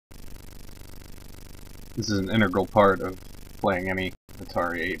This is an integral part of playing any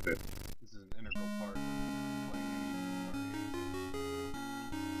Atari 8-bit. This is an integral part of playing any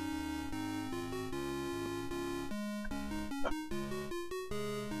Atari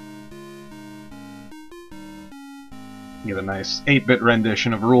 8-bit. You get a nice 8-bit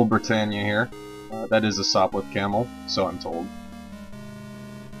rendition of Rule Britannia here. That is a Sopwith Camel, so I'm told.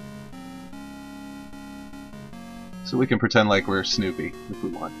 So we can pretend like we're Snoopy if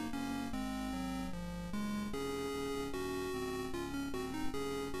we want.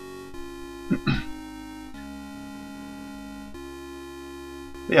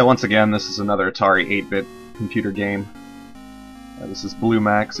 Yeah, once again, this is another Atari 8-bit computer game. This is Blue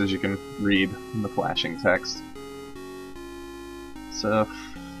Max, as you can read in the flashing text. It's a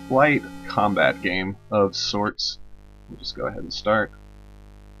flight combat game of sorts. We'll just go ahead and start.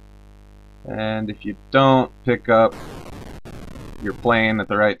 And if you don't pick up your plane at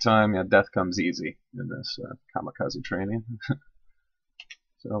the right time, yeah, death comes easy in this kamikaze training.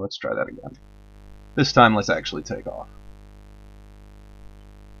 So let's try that again. This time, let's actually take off.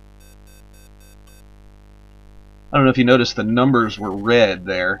 I don't know if you noticed the numbers were red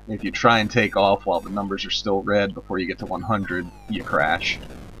there. If you try and take off while the numbers are still red before you get to 100, you crash.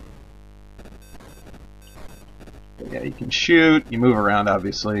 But yeah, you can shoot, you move around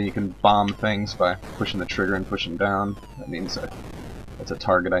obviously, you can bomb things by pushing the trigger and pushing down. That means that that's a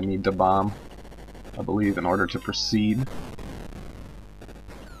target I need to bomb, I believe, in order to proceed.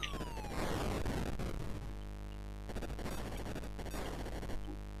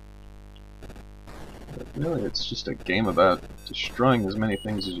 Really, it's just a game about destroying as many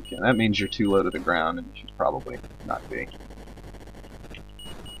things as you can. That means you're too low to the ground, and you should probably not be.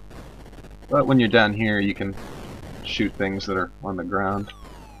 But when you're down here, you can shoot things that are on the ground.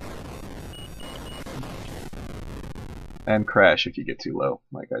 And crash if you get too low,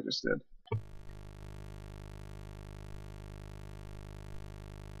 like I just did.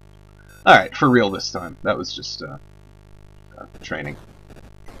 Alright, for real this time. That was just training.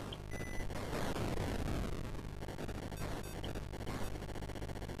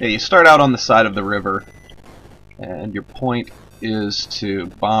 Yeah, you start out on the side of the river, and your point is to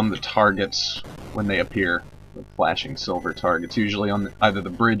bomb the targets when they appear, the flashing silver targets, usually on either the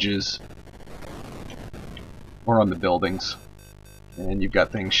bridges or on the buildings. And you've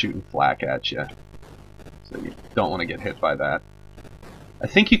got things shooting flak at you, so you don't want to get hit by that. I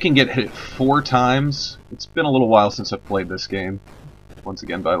think you can get hit 4 times. It's been a little while since I've played this game. Once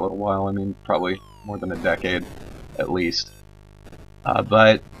again, by a little while, I mean probably more than a decade, at least.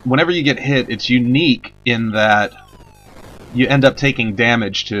 But whenever you get hit, it's unique in that you end up taking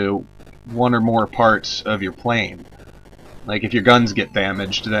damage to one or more parts of your plane. Like if your guns get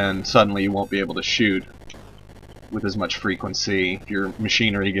damaged, then suddenly you won't be able to shoot with as much frequency. If your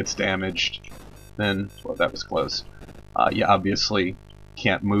machinery gets damaged, then, well, that was close. You obviously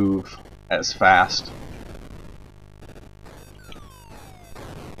can't move as fast.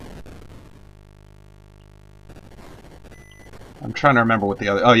 I'm trying to remember what the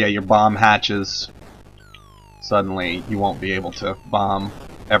other... Oh yeah, your bomb hatches. Suddenly you won't be able to bomb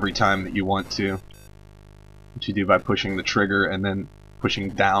every time that you want to. Which you do by pushing the trigger and then pushing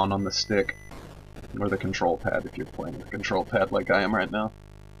down on the stick. Or the control pad if you're playing with a control pad like I am right now.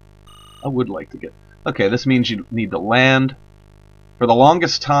 I would like to get... Okay, this means you need to land. For the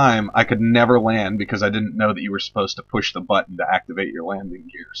longest time, I could never land because I didn't know that you were supposed to push the button to activate your landing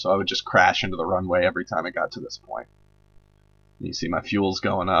gear. So I would just crash into the runway every time it got to this point. You see my fuel's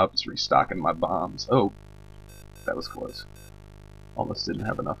going up, it's restocking my bombs. Oh, that was close. Almost didn't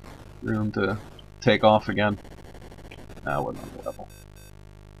have enough room to take off again. I wasn't on the level.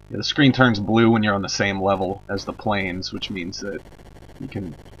 Yeah, the screen turns blue when you're on the same level as the planes, which means that you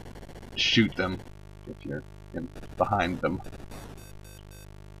can shoot them if you're behind them.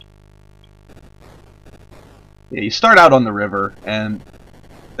 Yeah, you start out on the river, and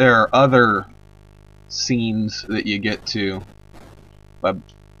there are other scenes that you get to by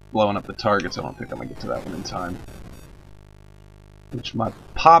blowing up the targets. I don't think I'm going to get to that one in time. Which my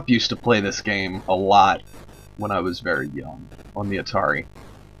pop used to play this game a lot when I was very young on the Atari.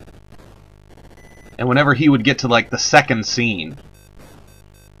 And whenever he would get to like the second scene,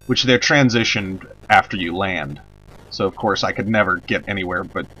 which they're transitioned after you land. So of course I could never get anywhere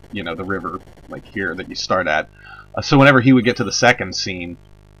but, you know, the river like here that you start at. So whenever he would get to the second scene,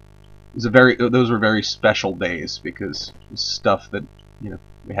 it was those were very special days because it was stuff that, you know,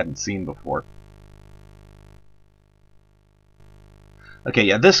 we hadn't seen before. Okay,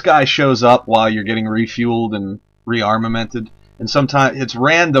 yeah, this guy shows up while you're getting refueled and rearmamented, and sometimes it's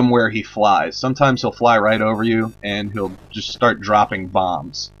random where he flies. Sometimes he'll fly right over you, and he'll just start dropping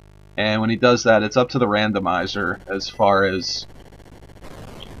bombs. And when he does that, it's up to the randomizer as far as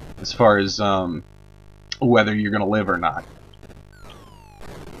whether you're going to live or not.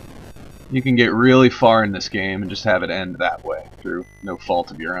 You can get really far in this game and just have it end that way through no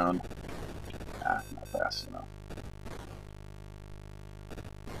fault of your own. Ah, not fast enough.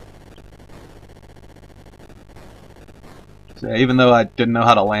 So yeah, even though I didn't know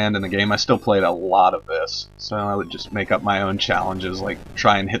how to land in the game, I still played a lot of this. So I would just make up my own challenges, like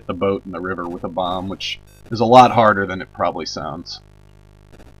try and hit the boat in the river with a bomb, which is a lot harder than it probably sounds.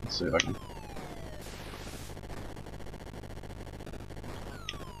 Let's see if I can...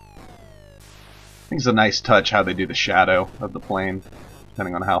 I think it's a nice touch how they do the shadow of the plane,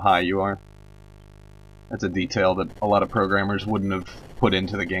 depending on how high you are. That's a detail that a lot of programmers wouldn't have put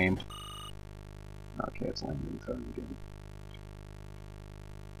into the game. Okay, it's landing inside the game.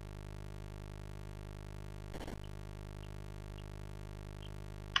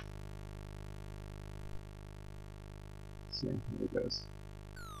 Let's see, here it goes.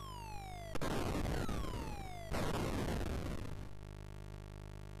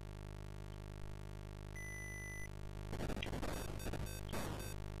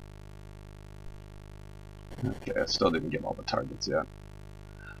 Okay, I still didn't get all the targets yet.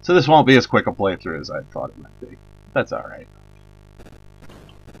 So this won't be as quick a playthrough as I thought it might be. That's alright.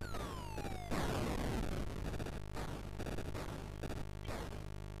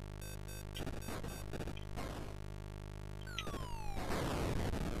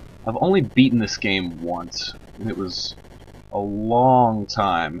 I've only beaten this game once, and it was a long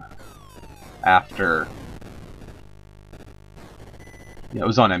time after... Yeah, it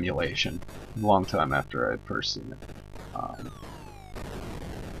was on emulation. A long time after I had first seen it.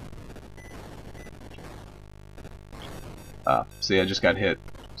 See, I just got hit.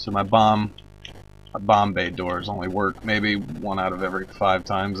 So my bomb bay doors only work maybe 1 out of every 5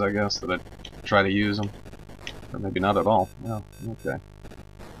 times, I guess, that I try to use them. Or maybe not at all. Oh, okay.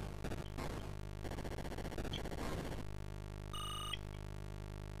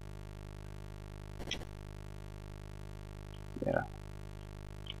 Yeah.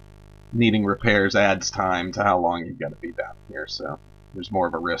 Needing repairs adds time to how long you've got to be down here, so there's more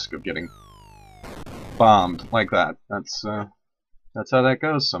of a risk of getting bombed like that. That's how that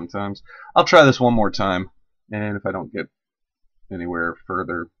goes sometimes. I'll try this one more time, and if I don't get anywhere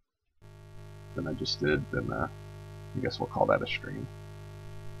further than I just did, then I guess we'll call that a stream.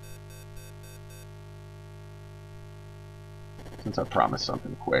 Since I promised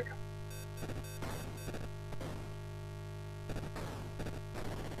something quick.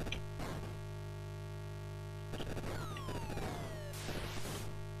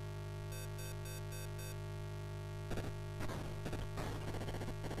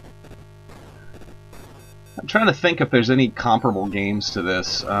 I'm trying to think if there's any comparable games to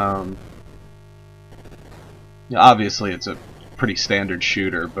this. Obviously, it's a pretty standard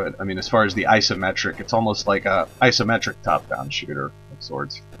shooter, but I mean, as far as the isometric, it's almost like a isometric top-down shooter of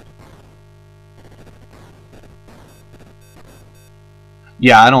sorts.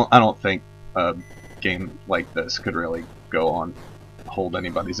 Yeah, I don't think a game like this could really go on hold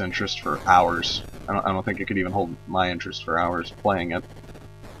anybody's interest for hours. I don't think it could even hold my interest for hours playing it.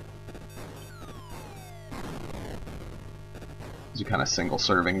 These are kind of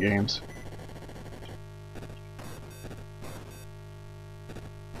single-serving games.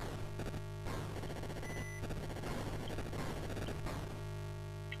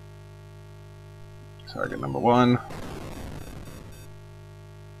 Target number 1.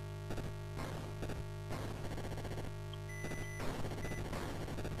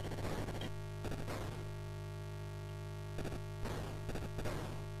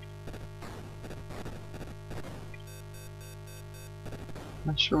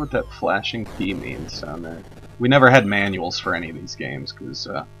 Not sure what that flashing key means down there. We never had manuals for any of these games because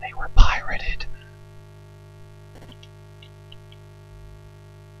they were pirated.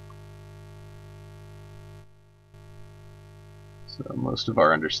 So most of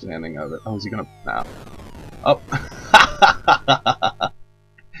our understanding of it... Oh, is he gonna... Nah. Oh!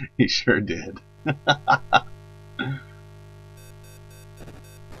 He sure did.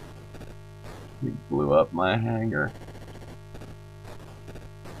 He blew up my hangar.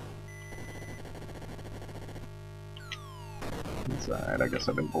 It's alright, I guess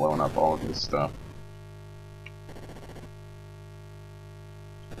I've been blowing up all of this stuff.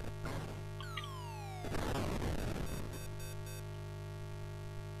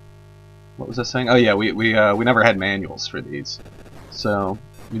 What was I saying? Oh yeah, we never had manuals for these, so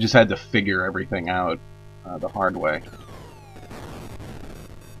we just had to figure everything out the hard way.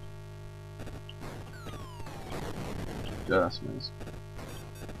 Just missed.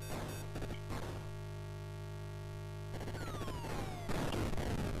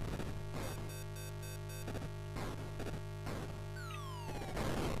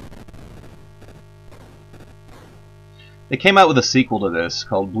 They came out with a sequel to this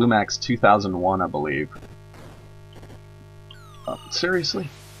called Blue Max 2001, I believe. Seriously?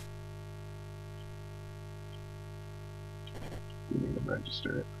 We need to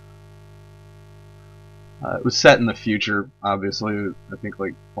register it. It was set in the future, obviously. I think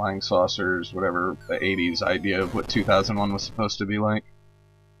like flying saucers, whatever, the 80s idea of what 2001 was supposed to be like.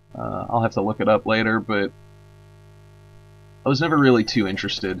 I'll have to look it up later, but I was never really too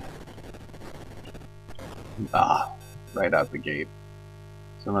interested. Right out the gate.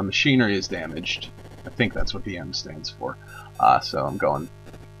 So my machinery is damaged. I think that's what the M stands for. So I'm going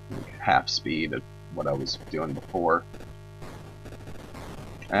like half speed of what I was doing before.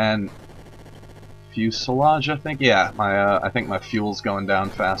 And fuselage, I think. Yeah, I think my fuel's going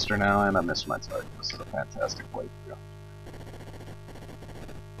down faster now, and I missed my target. This is a fantastic playthrough.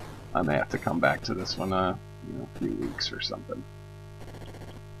 I may have to come back to this one, a few weeks or something.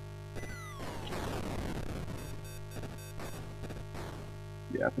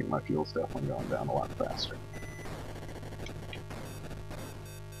 Yeah, I think my fuel's definitely going down a lot faster.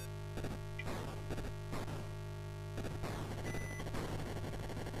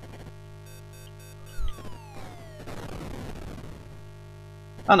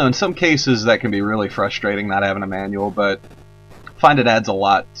 I don't know, in some cases that can be really frustrating not having a manual, but I find it adds a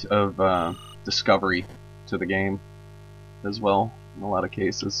lot of discovery to the game as well, in a lot of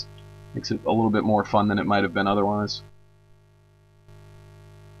cases. Makes it a little bit more fun than it might have been otherwise.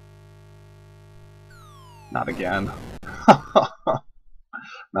 Not again.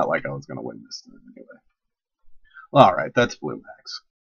 Not like I was going to win this time anyway. Alright, that's Blue Max.